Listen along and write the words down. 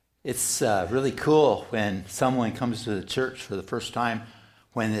It's really cool when someone comes to the church for the first time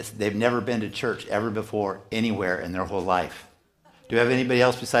when they've never been to church ever before anywhere in their whole life. Do we have anybody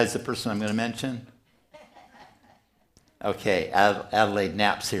else besides the person I'm going to mention? Okay, Adelaide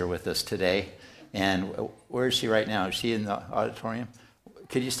Knapp's here with us today. And where is she right now? Is she in the auditorium?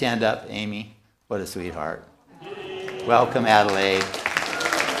 Could you stand up, Amy? What a sweetheart. Welcome, Adelaide.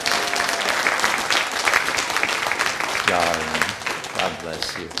 Darling. God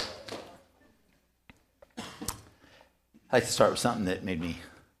bless you. I'd like to start with something that made me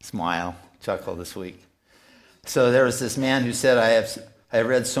smile, chuckle this week. So there was this man who said, I have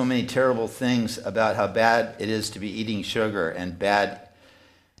read so many terrible things about how bad it is to be eating sugar and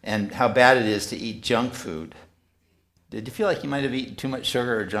how bad it is to eat junk food. Did you feel like you might have eaten too much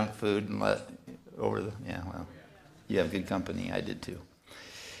sugar or junk food and you have good company. I did too.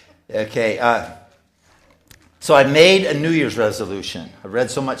 Okay, so I made a New Year's resolution. I've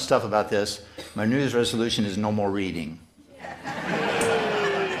read so much stuff about this. My New Year's resolution is no more reading.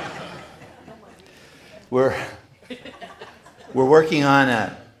 We're working on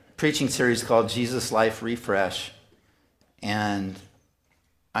a preaching series called Jesus Life Refresh. And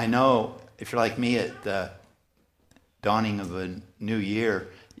I know if you're like me at the dawning of a new year,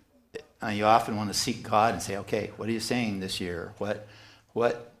 you often want to seek God and say, okay, what are you saying this year?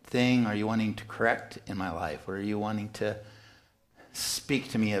 What thing are you wanting to correct in my life? What are you wanting to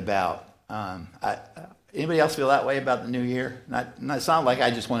speak to me about? Anybody else feel that way about the new year? It's not like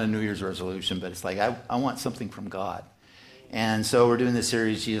I just want a New Year's resolution, but it's like I want something from God. And so we're doing this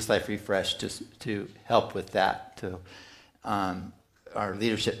series, Jesus Life Refresh, just to help with that. Our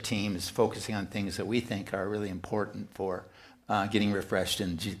leadership team is focusing on things that we think are really important for getting refreshed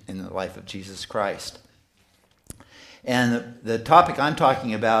in the life of Jesus Christ. And the topic I'm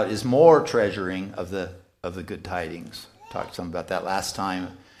talking about is more treasuring of the good tidings. Talked some about that last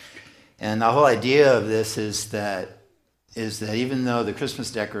time. And the whole idea of this is that even though the Christmas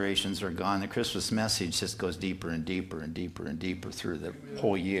decorations are gone, the Christmas message just goes deeper and deeper and deeper and deeper through the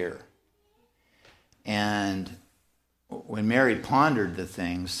whole year. And when Mary pondered the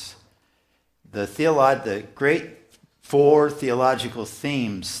things, the great 4 theological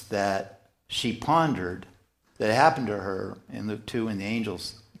themes that she pondered that happened to her in Luke 2 when the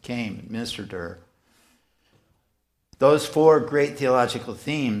angels came and ministered to her, those 4 great theological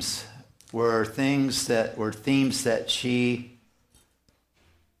themes were themes that she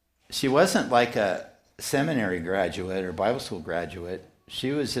wasn't like a seminary graduate or Bible school graduate.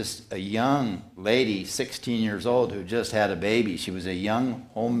 She was just a young lady, 16 years old, who just had a baby. She was a young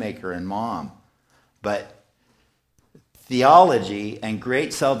homemaker and mom. But theology and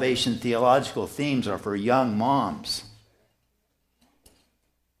great salvation theological themes are for young moms.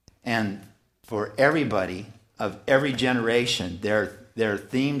 And for everybody of every generation, they're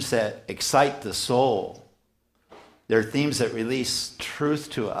themes that excite the soul. They're themes that release truth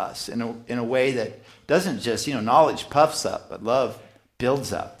to us in a way that doesn't just, knowledge puffs up, but love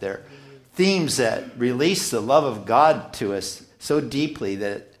builds up. They're themes that release the love of God to us so deeply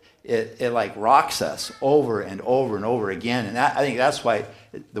that it like rocks us over and over and over again. And I think that's why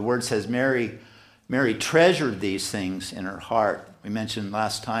the word says Mary treasured these things in her heart. We mentioned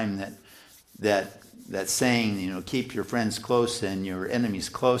last time that saying, keep your friends close and your enemies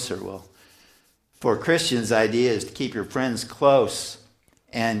closer. Well, for Christians, the idea is to keep your friends close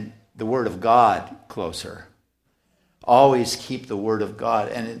and the Word of God closer. Always keep the Word of God.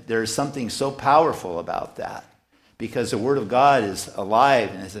 And there's something so powerful about that because the Word of God is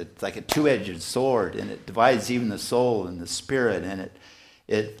alive and it's like a two-edged sword and it divides even the soul and the spirit. And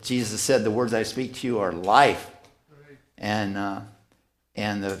Jesus said, the words I speak to you are life. And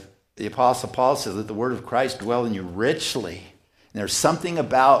the Apostle Paul says that the word of Christ dwell in you richly. And there's something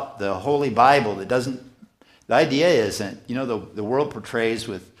about the Holy Bible that doesn't... The idea isn't, the world portrays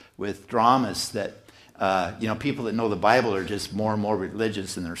with dramas that, people that know the Bible are just more and more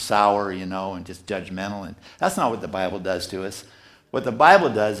religious and they're sour, and just judgmental. And that's not what the Bible does to us. What the Bible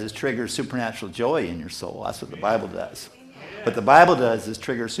does is trigger supernatural joy in your soul. That's what the Bible does. What the Bible does is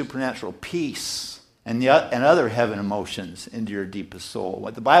trigger supernatural peace and other heaven emotions into your deepest soul.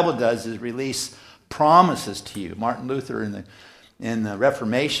 What the Bible does is release promises to you. Martin Luther in the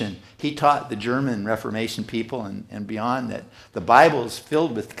Reformation, he taught the German Reformation people and beyond that the Bible is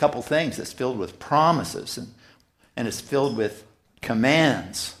filled with a couple things. It's filled with promises and it's filled with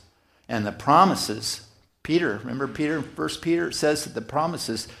commands. And the promises, remember Peter, 1 Peter says that the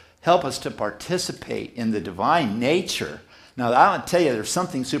promises help us to participate in the divine nature. Now, I want to tell you, there's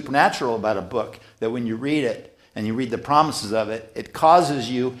something supernatural about a book that when you read it, and you read the promises of it, it causes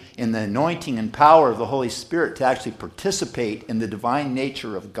you in the anointing and power of the Holy Spirit to actually participate in the divine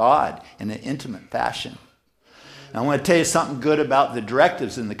nature of God in an intimate fashion. And I want to tell you something good about the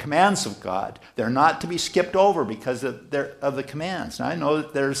directives and the commands of God. They're not to be skipped over because of the commands. Now, I know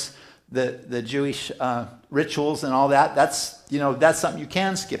that there's the Jewish rituals and all that. That's something you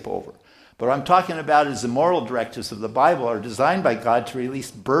can skip over. But what I'm talking about is the moral directives of the Bible are designed by God to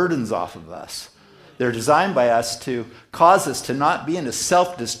release burdens off of us. They're designed by us to cause us to not be in a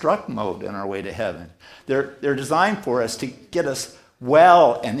self-destruct mode in our way to heaven. They're designed for us to get us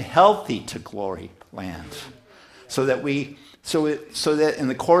well and healthy to glory land, so that in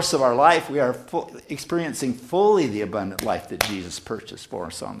the course of our life we are experiencing fully the abundant life that Jesus purchased for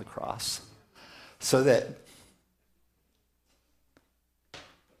us on the cross, so that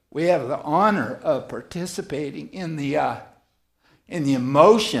we have the honor of participating in the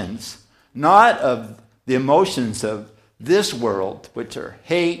emotions, not of the emotions of this world, which are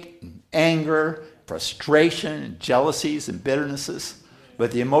hate and anger, frustration and jealousies and bitternesses,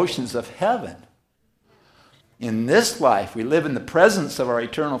 but the emotions of heaven. In this life, we live in the presence of our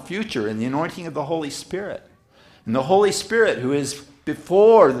eternal future in the anointing of the Holy Spirit. And the Holy Spirit, who is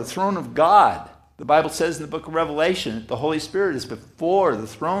before the throne of God, the Bible says in the book of Revelation that the Holy Spirit is before the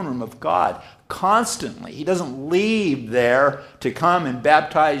throne room of God constantly. He doesn't leave there to come and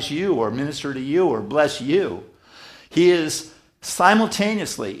baptize you or minister to you or bless you. He is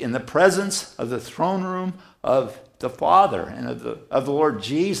simultaneously in the presence of the throne room of the Father and of the Lord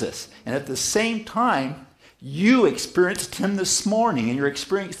Jesus. And at the same time, you experienced him this morning and you're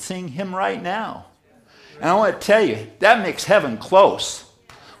experiencing him right now. And I want to tell you, that makes heaven close.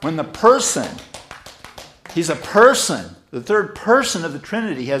 When the person, he's a person, the third person of the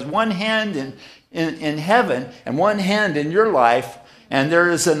Trinity, has one hand in heaven and one hand in your life, and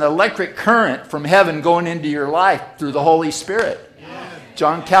there is an electric current from heaven going into your life through the Holy Spirit.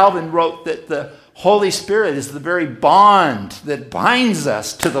 John Calvin wrote that the Holy Spirit is the very bond that binds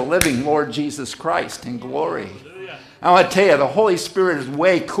us to the living Lord Jesus Christ in glory. I want to tell you, the Holy Spirit is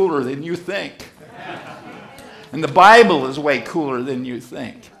way cooler than you think. And the Bible is way cooler than you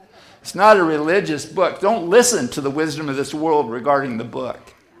think. It's not a religious book. Don't listen to the wisdom of this world regarding the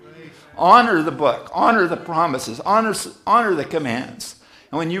book. Honor the book. Honor the promises. Honor the commands.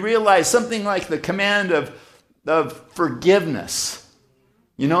 And when you realize something like the command of forgiveness,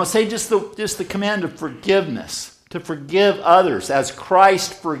 say just the command of forgiveness, to forgive others as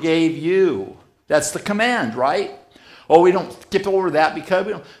Christ forgave you. That's the command, right? Oh, we don't skip over that because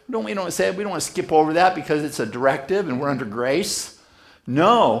we don't want to skip over that because it's a directive and we're under grace.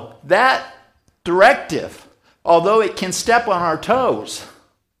 No, that directive, although it can step on our toes,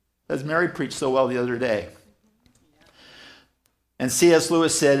 as Mary preached so well the other day. And C.S.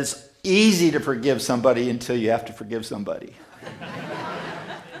 Lewis said, it's easy to forgive somebody until you have to forgive somebody.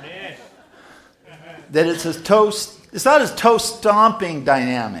 That it's not a toe stomping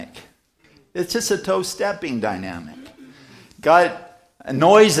dynamic. It's just a toe stepping dynamic. God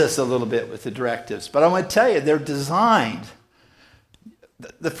annoys us a little bit with the directives, but I want to tell you, they're designed.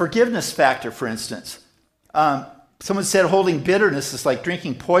 The forgiveness factor, for instance. Someone said holding bitterness is like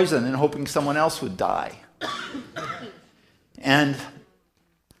drinking poison and hoping someone else would die. And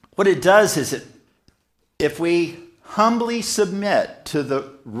what it does is if we humbly submit to the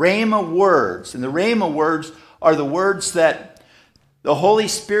Rhema words, and the Rhema words are the words that the Holy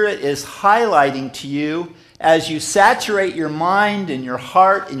Spirit is highlighting to you as you saturate your mind and your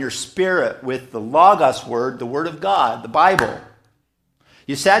heart and your spirit with the Logos word, the Word of God, the Bible.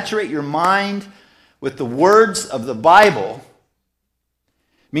 You saturate your mind with the words of the Bible.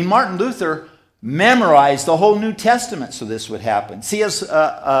 Martin Luther memorized the whole New Testament so this would happen. C.S.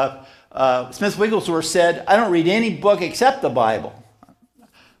 Smith Wigglesworth said, I don't read any book except the Bible.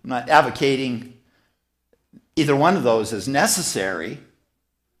 I'm not advocating either one of those as necessary,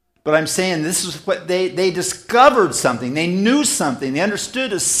 but I'm saying this is what they discovered something. They knew something. They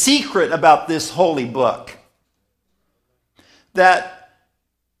understood a secret about this holy book. That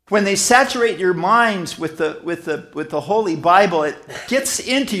when they saturate your minds with the Holy Bible, it gets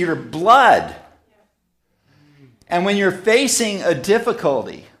into your blood. And when you're facing a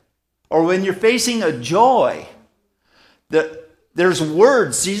difficulty, or when you're facing a joy, there's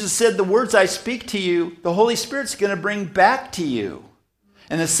words. Jesus said, the words I speak to you, the Holy Spirit's going to bring back to you.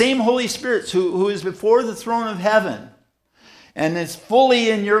 And the same Holy Spirit who is before the throne of heaven and is fully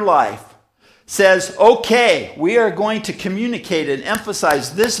in your life says, okay, we are going to communicate and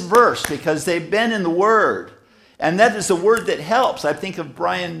emphasize this verse because they've been in the Word. And that is a word that helps. I think of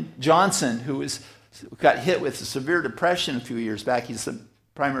Brian Johnson, who got hit with a severe depression a few years back. He's the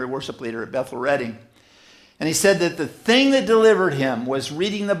primary worship leader at Bethel Redding. And he said that the thing that delivered him was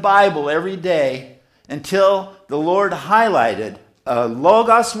reading the Bible every day until the Lord highlighted a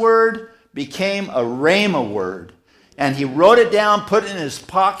Logos word became a Rhema word. And he wrote it down, put it in his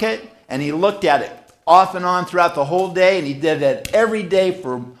pocket, and he looked at it off and on throughout the whole day, and he did that every day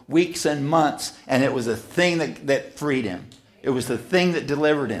for weeks and months, and it was a thing that freed him. It was the thing that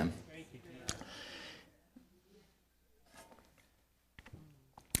delivered him.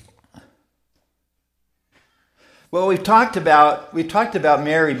 Well, we've talked about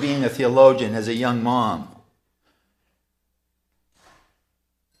Mary being a theologian as a young mom.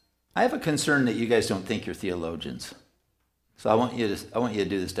 I have a concern that you guys don't think you're theologians. So I want you to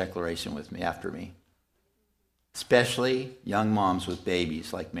do this declaration with me after me. Especially young moms with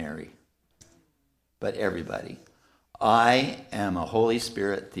babies like Mary. But everybody. I am a Holy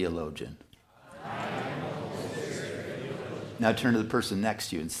Spirit theologian. Now turn to the person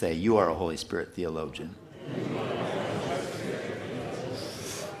next to you and say, you are a Holy Spirit theologian.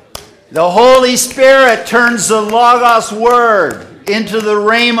 The Holy Spirit turns the Logos word into the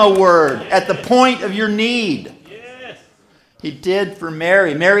Rhema word at the point of your need. Yes. He did for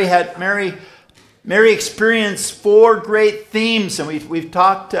Mary. Mary experienced 4 great themes, and we've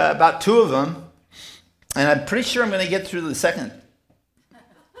talked about 2 of them. And I'm pretty sure I'm going to get through the second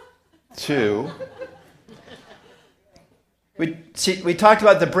 2. We talked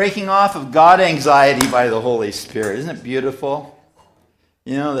about the breaking off of God anxiety by the Holy Spirit. Isn't it beautiful?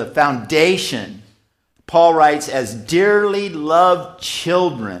 You know, the foundation. Paul writes, as dearly loved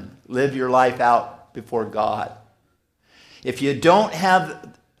children, live your life out before God. If you don't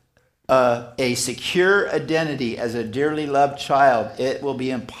have a secure identity as a dearly loved child, it will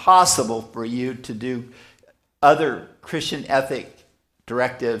be impossible for you to do other Christian ethic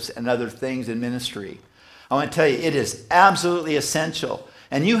directives and other things in ministry. I want to tell you, it is absolutely essential.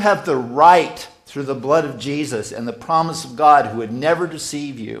 And you have the right, through the blood of Jesus and the promise of God who would never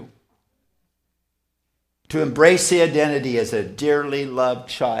deceive you, to embrace the identity as a dearly loved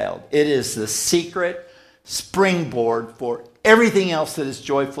child. It is the secret springboard for everything else that is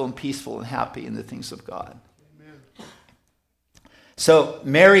joyful and peaceful and happy in the things of God. Amen. So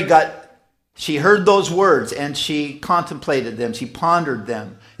Mary she heard those words and she contemplated them. She pondered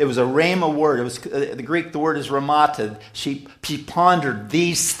them. It was a rhema word. It was the Greek. The word is rhemata. She pondered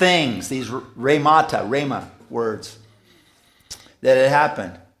these things, these rhema words that had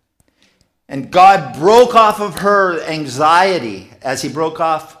happened. And God broke off of her anxiety as he broke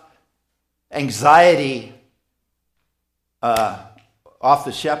off anxiety off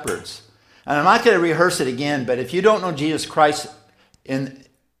the shepherds. And I'm not going to rehearse it again, but if you don't know Jesus Christ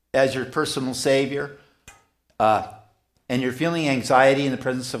as your personal Savior, and you're feeling anxiety in the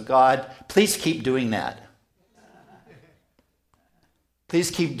presence of God, please keep doing that.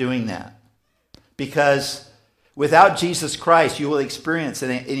 Please keep doing that. Because without Jesus Christ, you will experience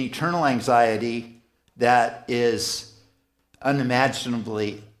an eternal anxiety that is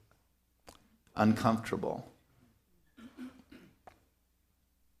unimaginably uncomfortable.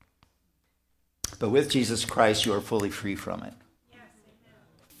 But with Jesus Christ, you are fully free from it. Yes,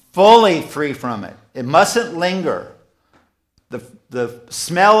 fully free from it. It mustn't linger. The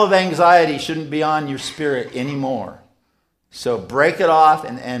smell of anxiety shouldn't be on your spirit anymore. So break it off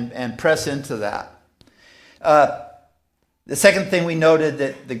and press into that. The second thing we noted,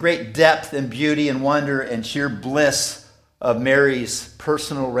 that the great depth and beauty and wonder and sheer bliss of Mary's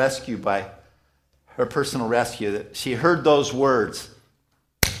personal rescue that she heard those words,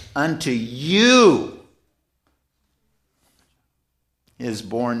 unto you is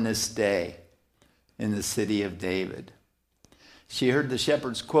born this day in the city of David. She heard the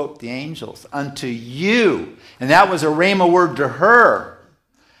shepherds quote the angels, unto you. And that was a rhema word to her.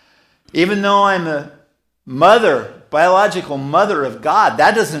 Even though I'm a mother, biological mother of God,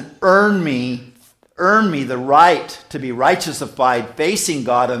 that doesn't earn me the right to be righteousified facing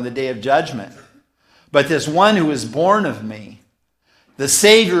God on the day of judgment. But this one who is born of me, the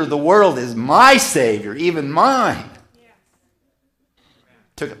Savior of the world, is my Savior, even mine.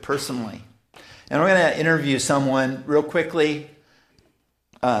 Took it personally. And we're going to interview someone real quickly.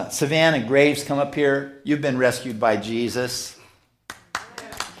 Savannah Graves, come up here. You've been rescued by Jesus.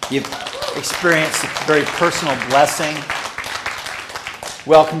 You've experienced a very personal blessing.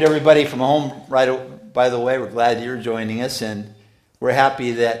 Welcome to everybody from home. Right, by the way, we're glad you're joining us, and we're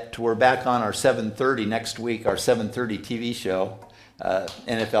happy that we're back on our 7:30 next week, our 7:30 TV show.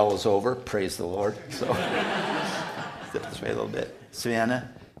 NFL is over. Praise the Lord. So, step this way a little bit. Savannah,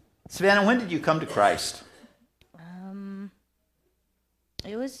 when did you come to Christ?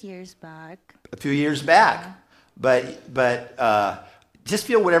 It was years back. A few years back. Yeah. But just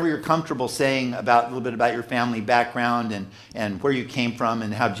feel whatever you're comfortable saying about a little bit about your family background and where you came from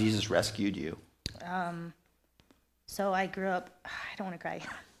and how Jesus rescued you. So I grew up, I don't want to cry.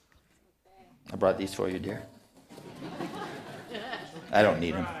 I brought these for you, dear. I don't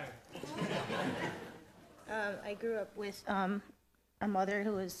need them. I grew up with a mother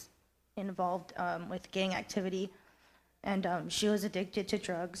who was involved with gang activity, and she was addicted to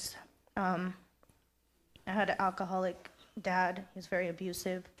drugs. I had an alcoholic dad. He was very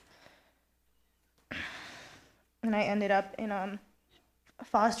abusive. And I ended up in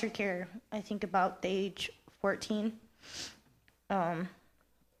foster care, I think about the age 14. And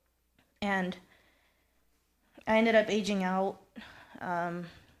I ended up aging out.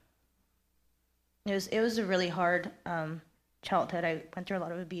 It was a really hard childhood. I went through a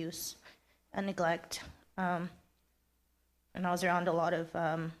lot of abuse and neglect. And I was around a lot of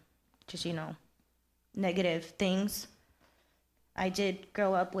just, negative things. I did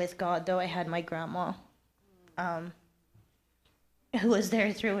grow up with God, though. I had my grandma, who was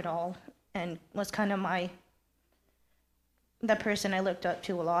there through it all and was kind of the person I looked up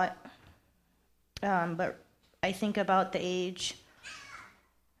to a lot. But I think about the age,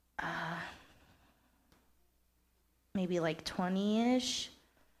 maybe like 20-ish,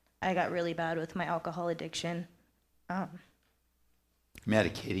 I got really bad with my alcohol addiction.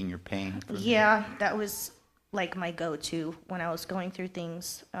 Medicating your pain. Yeah, that was like my go-to when I was going through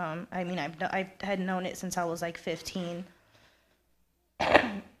things. I had known it since I was like 15.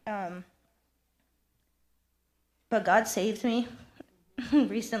 But God saved me.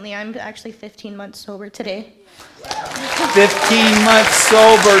 Recently, I'm actually 15 months sober today. 15 months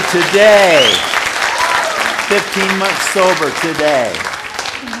sober today. 15 months sober today.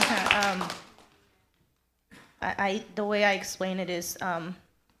 The way I explain it is,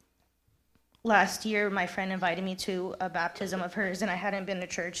 last year my friend invited me to a baptism of hers, and I hadn't been to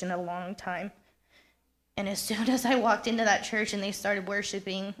church in a long time. And as soon as I walked into that church and they started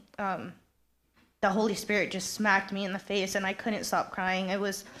worshiping, the Holy Spirit just smacked me in the face, and I couldn't stop crying. I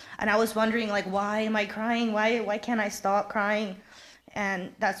was wondering, like, why am I crying? Why can't I stop crying?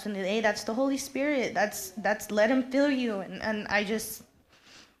 And that's when that's the Holy Spirit. That's let Him fill you. And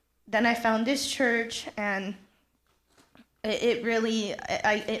then I found this church, and it really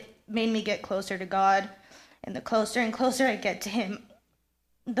made me get closer to God. And the closer and closer I get to Him,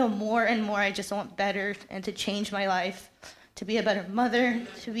 the more and more I just want better and to change my life, to be a better mother,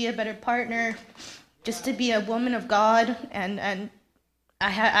 to be a better partner, just to be a woman of God. And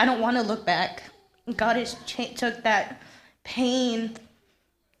I don't want to look back. God has took that pain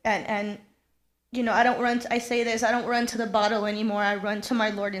and I don't run. I say this. I don't run to the bottle anymore. I run to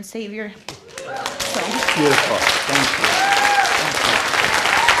my Lord and Savior. So. Beautiful. Thank you.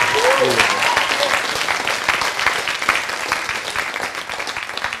 Beautiful.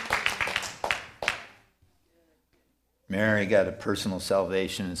 Mary got a personal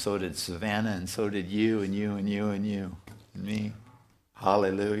salvation, and so did Savannah, and so did you, and you, and you, and you, and me.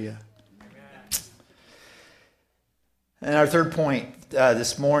 Hallelujah. And our third point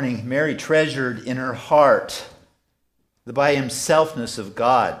this morning, Mary treasured in her heart the by himselfness of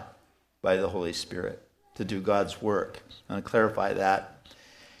God by the Holy Spirit to do God's work. I'm going to clarify that.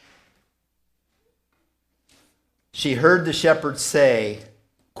 She heard the shepherds say,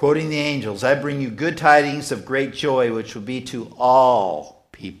 quoting the angels, I bring you good tidings of great joy, which will be to all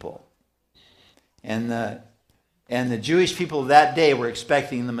people. And the Jewish people of that day were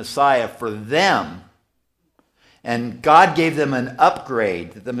expecting the Messiah for them. And God gave them an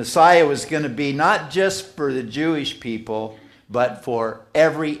upgrade. The Messiah was going to be not just for the Jewish people, but for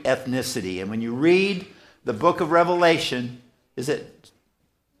every ethnicity. And when you read the book of Revelation,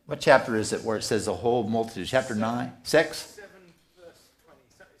 what chapter is it where it says the whole multitude? Chapter 9? 6? 7, verse 20.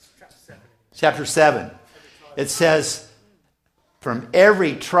 It's chapter 7. Chapter 7. It says, from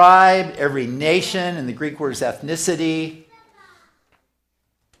every tribe, every nation, and the Greek word is ethnicity,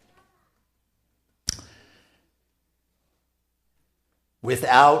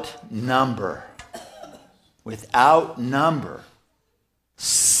 without number. Without number.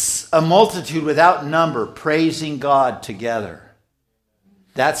 A multitude without number praising God together.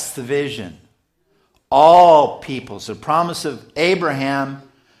 That's the vision. All peoples. The promise of Abraham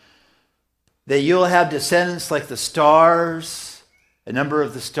that you'll have descendants like the stars, a number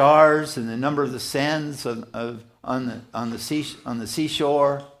of the stars, and the number of the sands on the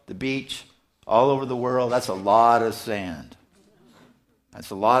seashore, the beach, all over the world. That's a lot of sand. That's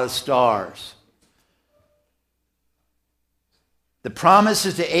a lot of stars. The promise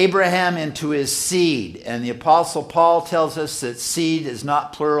is to Abraham and to his seed. And the Apostle Paul tells us that seed is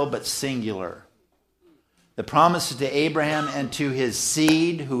not plural but singular. The promise is to Abraham and to his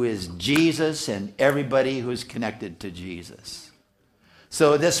seed, who is Jesus, and everybody who is connected to Jesus.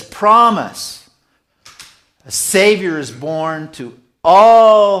 So this promise, a Savior is born to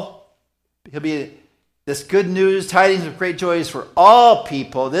all. He'll be this good news, tidings of great joy is for all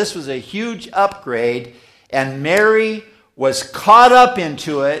people. This was a huge upgrade, and Mary was caught up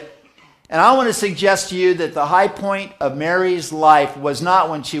into it. And I want to suggest to you that the high point of Mary's life was not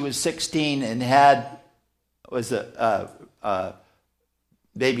when she was 16 and was a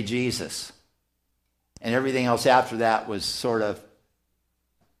baby Jesus. And everything else after that was sort of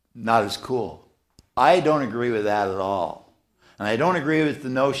not as cool. I don't agree with that at all. And I don't agree with the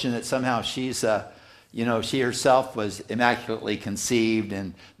notion that somehow she's, she herself was immaculately conceived,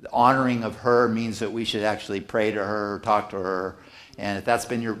 and the honoring of her means that we should actually pray to her or talk to her. And if that's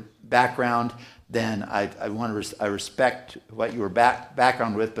been your background, then I respect what you were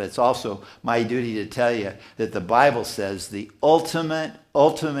background with, but it's also my duty to tell you that the Bible says the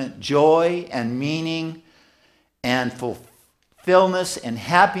ultimate joy and meaning and fulfillment and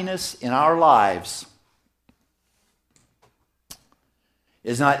happiness in our lives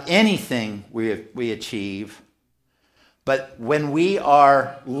is not anything we achieve, but when we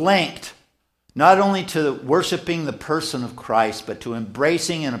are linked not only to worshiping the person of Christ, but to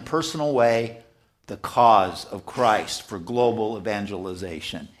embracing in a personal way the cause of Christ for global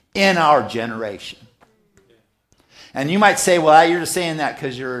evangelization in our generation. And you might say, well, you're just saying that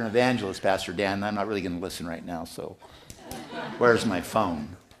because you're an evangelist, Pastor Dan, and I'm not really going to listen right now, so where's my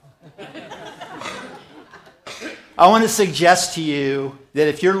phone? I want to suggest to you that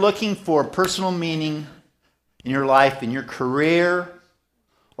if you're looking for personal meaning in your life, in your career,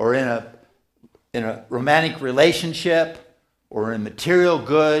 or in a romantic relationship, or in material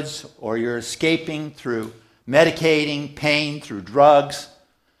goods, or you're escaping through medicating pain through drugs,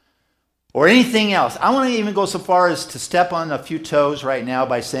 or anything else. I want to even go so far as to step on a few toes right now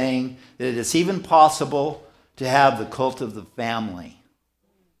by saying that it's even possible to have the cult of the family,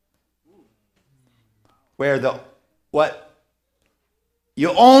 where what you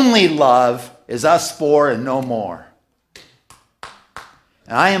only love is us four and no more.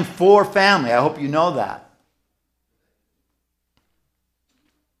 And I am for family. I hope you know that.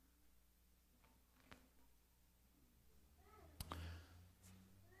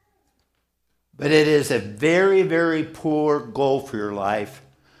 But it is a very, very poor goal for your life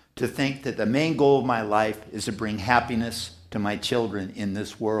to think that the main goal of my life is to bring happiness to my children in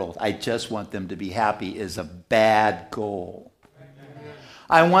this world. I just want them to be happy is a bad goal.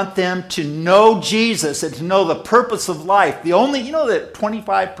 I want them to know Jesus and to know the purpose of life. You know that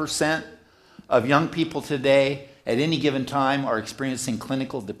 25% of young people today at any given time are experiencing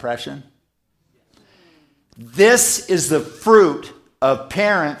clinical depression? This is the fruit of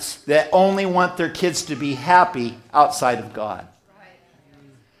parents that only want their kids to be happy outside of God.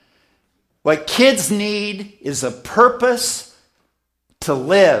 What kids need is a purpose to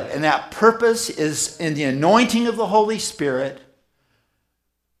live, and that purpose is in the anointing of the Holy Spirit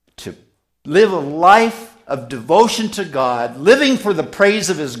to live a life of devotion to God, living for the praise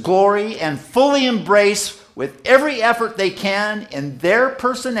of His glory, and fully embrace with every effort they can in their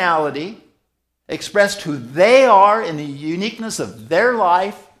personality, expressed who they are in the uniqueness of their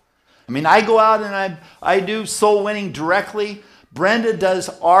life. I mean, I go out and I do soul winning directly. Brenda does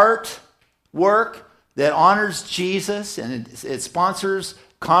art work that honors Jesus, and it sponsors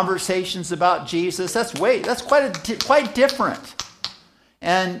conversations about Jesus. That's quite different.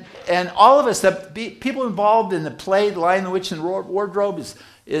 And all of us, people involved in the play, The Lion, the Witch, and the Wardrobe,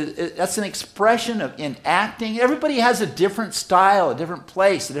 that's an expression of in acting. Everybody has a different style, a different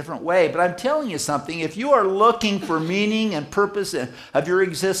place, a different way. But I'm telling you something, if you are looking for meaning and purpose of your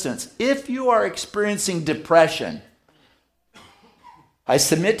existence, if you are experiencing depression, I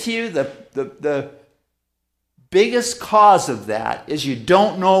submit to you the biggest cause of that is you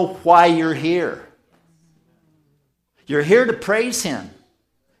don't know why you're here. You're here to praise Him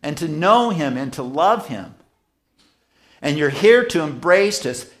and to know Him and to love Him. And you're here to embrace,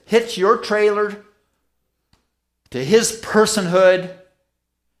 to hitch your trailer to His personhood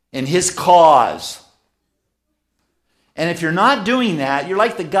and His cause. And if you're not doing that, you're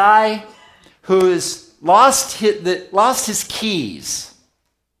like the guy who's lost his keys.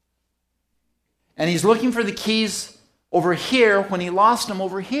 And he's looking for the keys over here when he lost them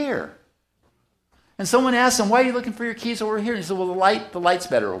over here. And someone asked him, why are you looking for your keys over here? And he said, well, the light's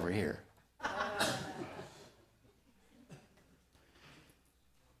better over here.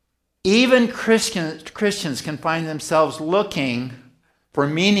 Even Christians can find themselves looking for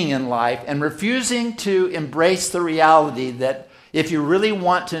meaning in life and refusing to embrace the reality that If you really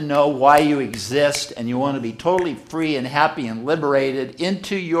want to know why you exist and you want to be totally free and happy and liberated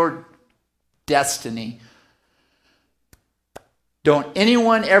into your destiny, don't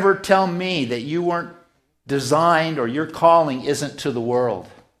anyone ever tell me that you weren't designed or your calling isn't to the world.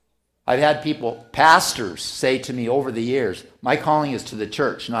 I've had people, pastors, say to me over the years, my calling is to the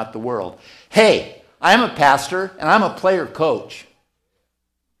church, not the world. Hey, I'm a pastor and I'm a player coach.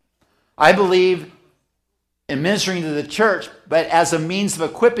 I believe in ministering to the church, but as a means of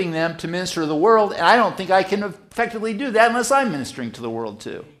equipping them to minister to the world, and I don't think I can effectively do that unless I'm ministering to the world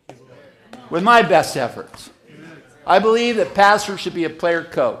too, with my best efforts. I believe that pastors should be a player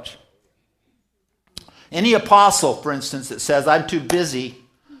coach. Any apostle, for instance, that says, I'm too busy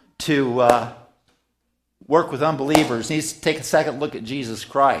to work with unbelievers needs to take a second look at Jesus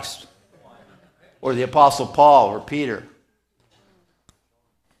Christ, or the apostle Paul or Peter.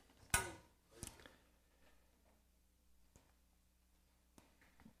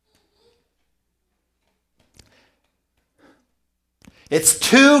 It's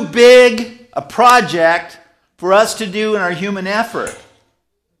too big a project for us to do in our human effort.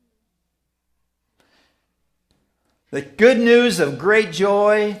 The good news of great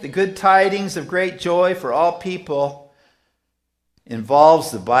joy, the good tidings of great joy for all people,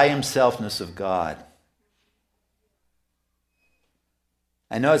 involves the by himselfness of God.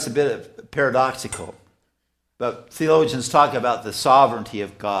 I know it's a bit paradoxical, but theologians talk about the sovereignty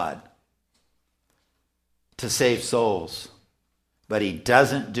of God to save souls, but he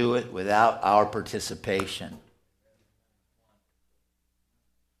doesn't do it without our participation.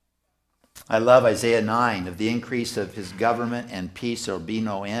 I love Isaiah 9, of the increase of his government and peace there will be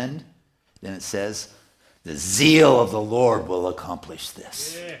no end. Then it says, the zeal of the Lord will accomplish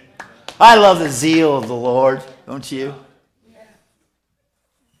this. Yeah. I love the zeal of the Lord, don't you? Yeah.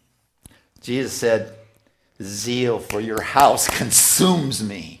 Jesus said, zeal for your house consumes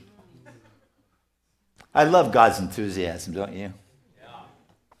me. I love God's enthusiasm, don't you? Yeah.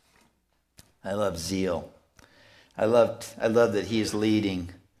 I love zeal. I love that he is leading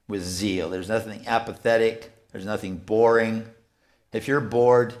with zeal. There's nothing apathetic. There's nothing boring. If you're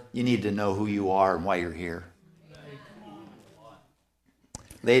bored, you need to know who you are and why you're here.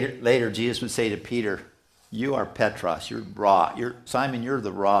 Later, Jesus would say to Peter, you are Petros, you're rock. Simon, you're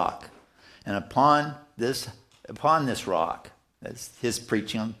the rock. And upon this rock, that's his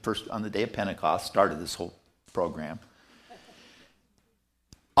preaching on the day of Pentecost, started this whole program.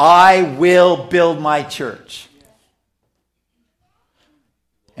 I will build my church.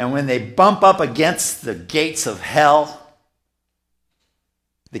 And when they bump up against the gates of hell,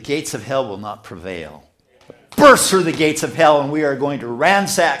 the gates of hell will not prevail. Burst through the gates of hell, and we are going to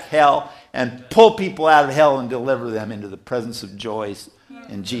ransack hell and pull people out of hell and deliver them into the presence of joys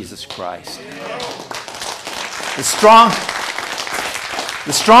in Jesus Christ. The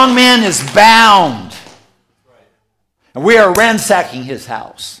strong man is bound, and we are ransacking his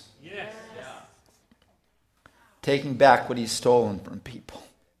house, taking back what he's stolen from people.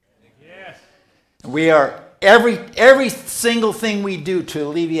 We are every single thing we do to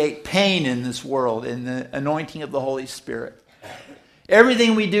alleviate pain in this world in the anointing of the Holy Spirit.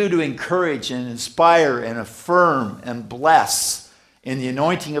 Everything we do to encourage and inspire and affirm and bless in the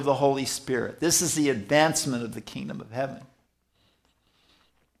anointing of the Holy Spirit. This is the advancement of the kingdom of heaven.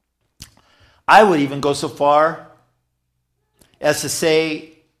 I would even go so far as to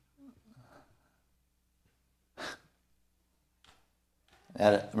say,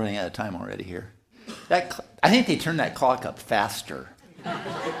 running out of time already here. I think they turn that clock up faster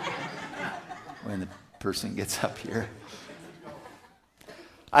when the person gets up here.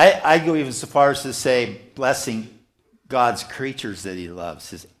 I go even so far as to say blessing God's creatures that he loves,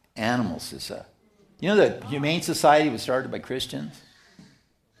 his animals. You know the Humane Society was started by Christians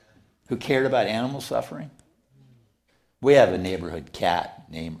who cared about animal suffering? We have a neighborhood cat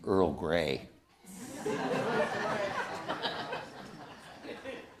named Earl Grey.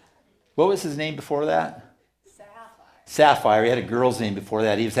 What was his name before that? Sapphire. He had a girl's name before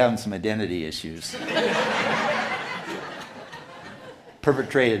that. He was having some identity issues.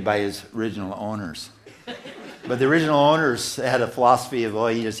 Perpetrated by his original owners. But the original owners had a philosophy of,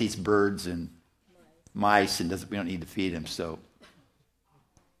 he just eats birds and mice and we don't need to feed him. So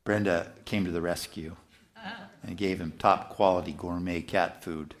Brenda came to the rescue and gave him top quality gourmet cat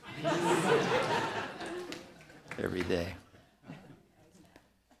food every day.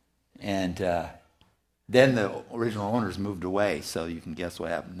 And then the original owners moved away, so you can guess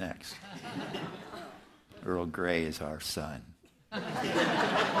what happened next. Earl Grey is our son.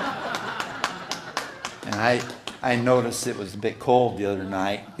 And I noticed it was a bit cold the other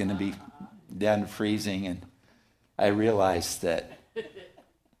night, going to be down to freezing, and I realized that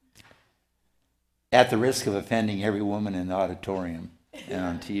at the risk of offending every woman in the auditorium and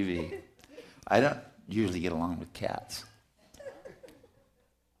on TV, I don't usually get along with cats.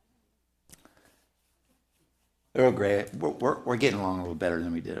 Earl Grey, we're getting along a little better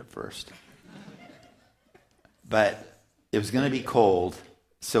than we did at first. But it was going to be cold,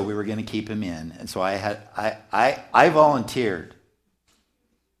 so we were going to keep him in. And so I volunteered.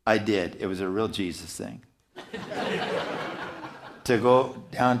 I did. It was a real Jesus thing. To go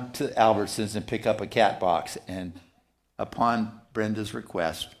down to Albertsons and pick up a cat box and, upon Brenda's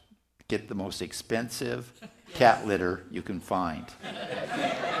request, get the most expensive cat litter you can find.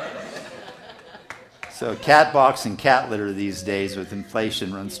 So cat box and cat litter these days with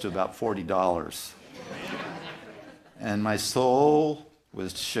inflation runs to about $40. And my soul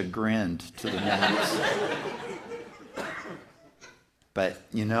was chagrined to the max. But,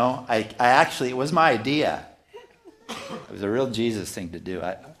 you know, I actually, it was my idea. It was a real Jesus thing to do,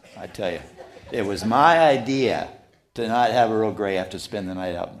 I tell you. It was my idea to not have Earl Grey have to spend the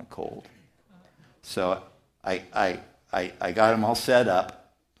night out in the cold. So I got him all set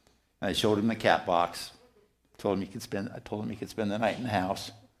up. I showed him the cat box. I told him he could spend the night in the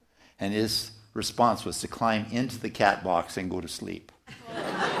house. And his response was to climb into the cat box and go to sleep.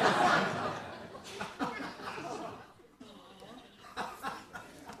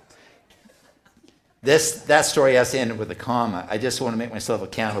 That story has to end with a comma. I just want to make myself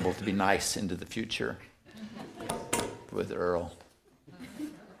accountable to be nice into the future with Earl.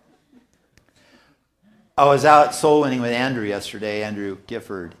 I was out soul winning with Andrew yesterday, Andrew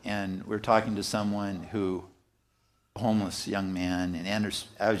Gifford, and we were talking to someone homeless young man, and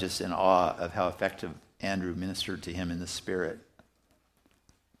I was just in awe of how effective Andrew ministered to him in the Spirit.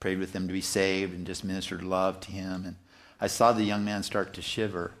 Prayed with him to be saved and just ministered love to him. And I saw the young man start to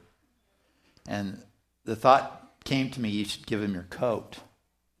shiver. And the thought came to me, you should give him your coat.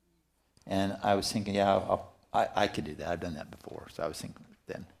 And I was thinking, yeah, I could do that. I've done that before. So I was thinking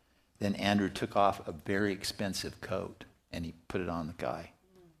Then Andrew took off a very expensive coat and he put it on the guy.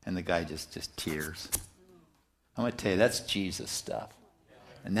 And the guy just tears. I'm going to tell you, that's Jesus stuff.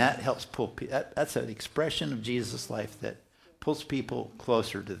 And that helps that's an expression of Jesus' life that pulls people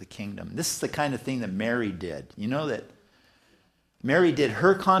closer to the kingdom. This is the kind of thing that Mary did. You know that Mary did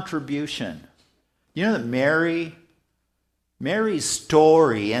her contribution. You know that Mary's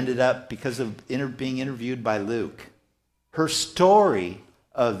story ended up because of being interviewed by Luke. Her story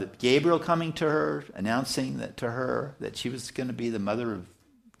of Gabriel coming to her, announcing that to her that she was going to be the mother of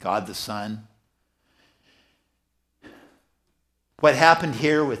God the Son. What happened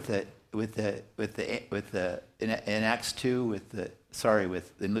here in Acts 2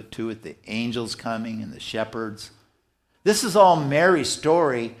 in Luke 2 with the angels coming and the shepherds. This is all Mary's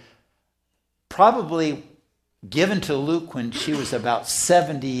story, probably given to Luke when she was about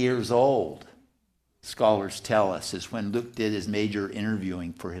 70 years old. Scholars tell us is when Luke did his major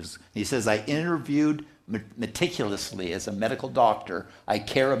interviewing for his. He says, I interviewed meticulously as a medical doctor. I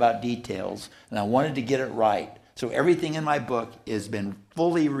care about details, and I wanted to get it right. So everything in my book has been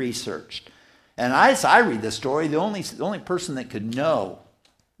fully researched. And as I read the story, the only person that could know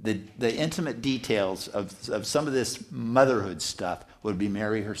the intimate details of some of this motherhood stuff would be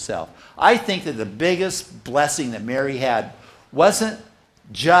Mary herself. I think that the biggest blessing that Mary had wasn't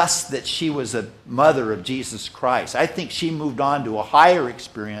just that she was a mother of Jesus Christ. I think she moved on to a higher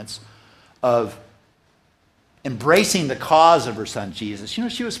experience of embracing the cause of her son Jesus. You know,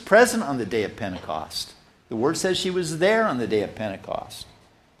 she was present on the day of Pentecost. The word says she was there on the day of Pentecost.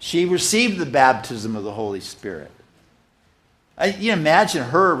 She received the baptism of the Holy Spirit. You imagine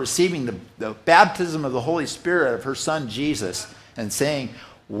her receiving the baptism of the Holy Spirit of her son Jesus and saying,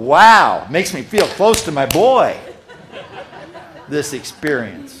 wow, makes me feel close to my boy. This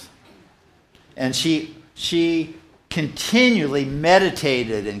experience. And she continually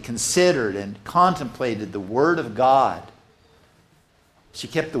meditated and considered and contemplated the Word of God. She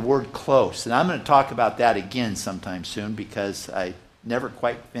kept the Word close. And I'm going to talk about that again sometime soon because I never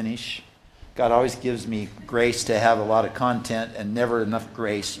quite finish. God always gives me grace to have a lot of content and never enough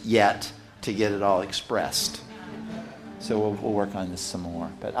grace yet to get it all expressed. So we'll work on this some more.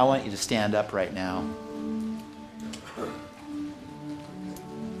 But I want you to stand up right now.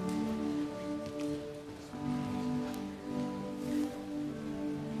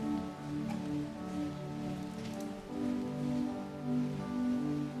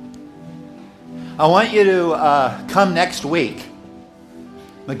 I want you to come next week.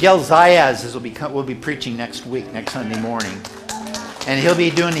 Miguel Zayas will be preaching next week, next Sunday morning. And he'll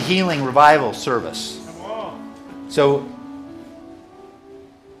be doing the healing revival service. So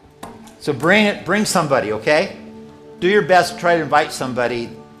bring somebody, okay? do your best to try to invite somebody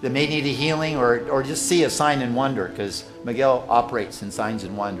that may need a healing or just see a sign and wonder, because Miguel operates in signs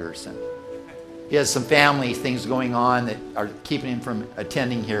and wonders. And he has some family things going on that are keeping him from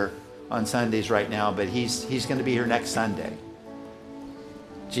attending here on Sundays right now, but he's going to be here next Sunday.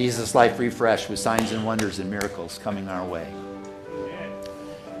 Jesus Life Refresh with signs and wonders and miracles coming our way.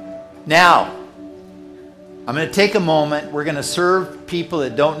 Now, I'm going to take a moment. We're going to serve people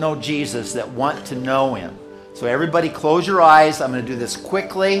that don't know Jesus, that want to know him. So everybody close your eyes. I'm going to do this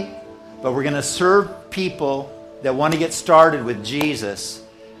quickly, but we're going to serve people that want to get started with Jesus.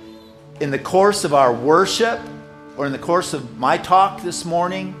 In the course of our worship, or in the course of my talk this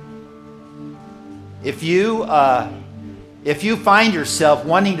morning, if you find yourself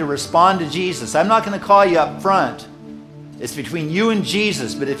wanting to respond to Jesus, I'm not going to call you up front. It's between you and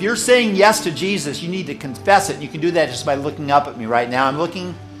Jesus. But if you're saying yes to Jesus, you need to confess it. You can do that just by looking up at me right now. I'm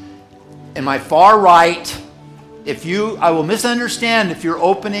looking in my far right. I will misunderstand if you're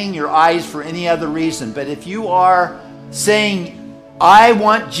opening your eyes for any other reason. But if you are saying, I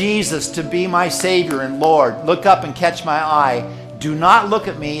want Jesus to be my Savior and Lord, look up and catch my eye. Do not look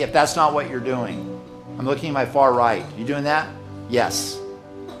at me if that's not what you're doing. I'm looking at my far right. You doing that? Yes.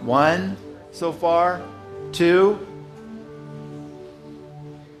 1 so far. 2.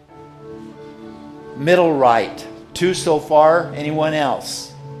 Middle right. 2 so far. Anyone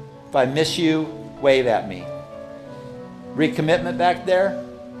else? If I miss you, wave at me. Recommitment back there?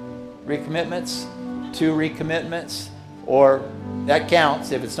 Recommitments? 2 recommitments? Or that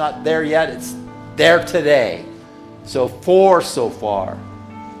counts. If it's not there yet, it's there today. So 4 so far.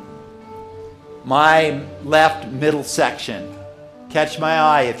 My left middle section. Catch my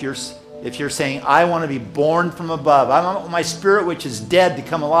eye if you're saying, I want to be born from above. I want my spirit which is dead to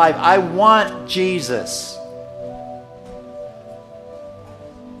come alive. I want Jesus.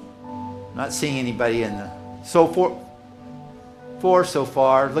 I'm not seeing anybody in the... So 4 so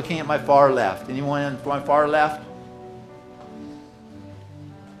far. Looking at my far left. Anyone in my far left?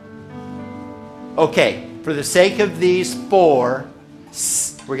 Okay, for the sake of these 4,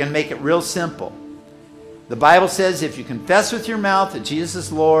 we're going to make it real simple. The Bible says if you confess with your mouth that Jesus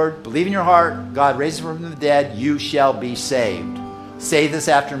is Lord, believe in your heart, God raised him from the dead, you shall be saved. Say this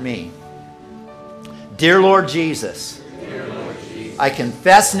after me. Dear Lord Jesus, I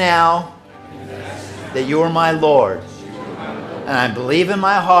confess now that you are my Lord. And I believe in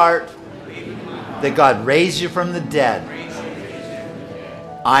my heart that God raised you from the dead.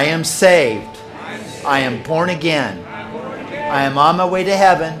 I am saved. I am born again. I am on my way to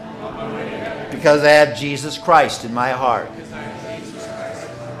heaven because I have Jesus Christ in my heart.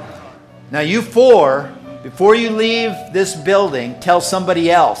 Now you 4, before you leave this building, tell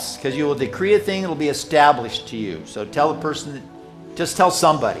somebody else, because you will decree a thing that will be established to you. So tell the person, just tell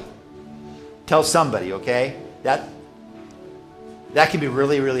somebody. Tell somebody, okay? That can be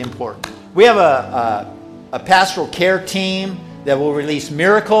really, really important. We have a pastoral care team that will release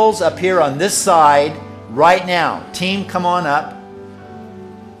miracles up here on this side right now. Team, come on up.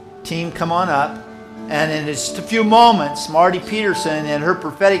 Team, come on up. And in just a few moments, Marty Peterson and her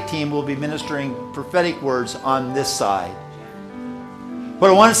prophetic team will be ministering prophetic words on this side.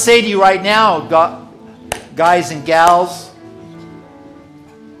 What I want to say to you right now, guys and gals,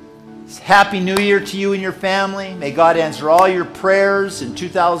 Happy New Year to you and your family. May God answer all your prayers in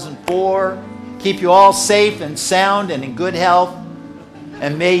 2004. Keep you all safe and sound and in good health.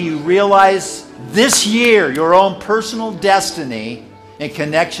 And may you realize this year your own personal destiny in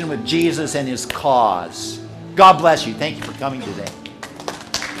connection with Jesus and his cause. God bless you. Thank you for coming today.